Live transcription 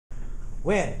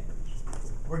when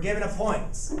we're given a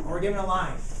point, or we're given a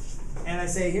line, and I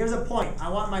say, here's a point. I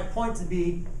want my point to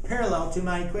be parallel to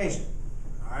my equation.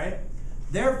 All right?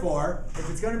 Therefore, if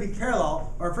it's going to be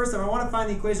parallel, or first, if I want to find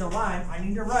the equation of line, I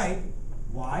need to write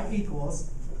y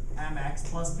equals mx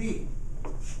plus b.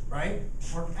 Right?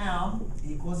 Where m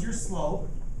equals your slope,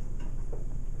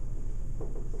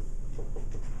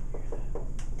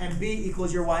 and b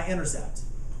equals your y-intercept.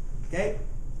 Okay?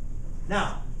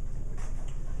 Now,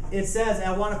 it says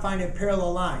I want to find a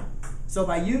parallel line. So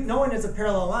by knowing it's a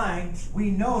parallel line,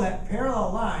 we know that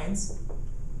parallel lines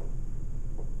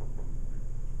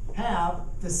have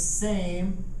the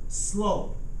same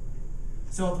slope.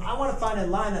 So if I want to find a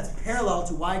line that's parallel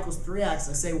to y equals 3x,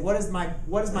 I say, what is my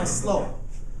slope?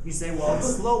 You say, well, the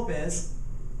slope is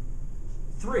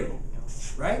 3,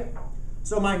 right?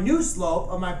 So my new slope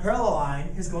of my parallel line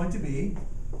is going to be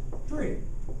 3.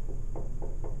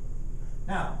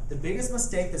 Now, the biggest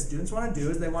mistake that students want to do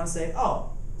is they want to say,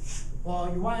 oh, well,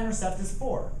 your y-intercept is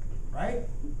 4, right?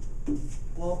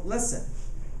 Well, listen,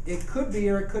 it could be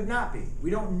or it could not be.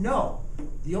 We don't know.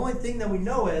 The only thing that we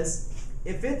know is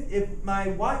if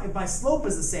my slope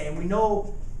is the same, we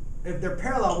know if they're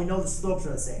parallel, we know the slopes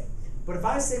are the same. But if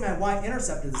I say my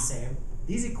y-intercept is the same,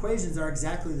 these equations are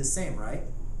exactly the same, right?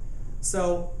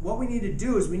 So what we need to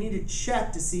do is we need to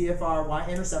check to see if our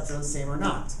y-intercepts are the same or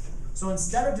not. So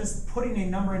instead of just putting a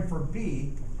number in for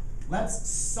b, let's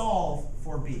solve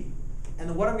for b. And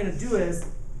then what I'm going to do is,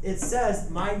 it says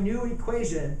my new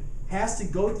equation has to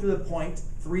go through the point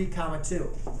 3, 2.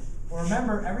 Well,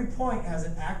 remember, every point has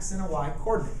an x and a y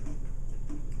coordinate.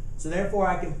 So therefore,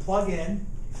 I can plug in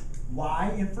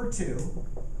y in for 2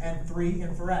 and 3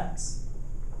 in for x.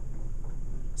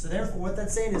 So therefore, what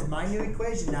that's saying is my new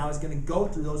equation now is going to go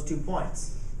through those 2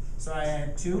 points. So I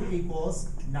have 2 equals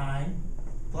 9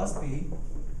 plus b.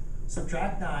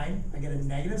 Subtract 9, I get a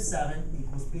 -7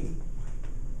 equals b.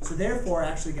 So therefore,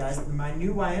 actually, guys, my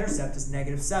new y-intercept is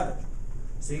 -7.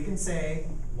 So you can say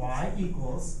y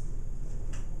equals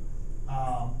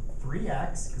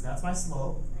 3x, because that's my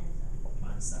slope,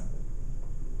 -7.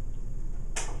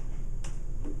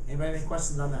 Anybody have any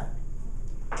questions on that?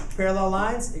 Parallel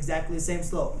lines, exactly the same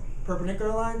slope.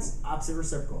 Perpendicular lines, opposite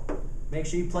reciprocal. Make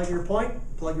sure you plug your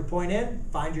point in,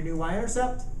 find your new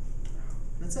y-intercept.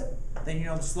 That's it. Then you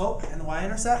know the slope and the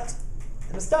y-intercept,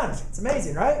 and it's done. It's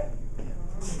amazing, right?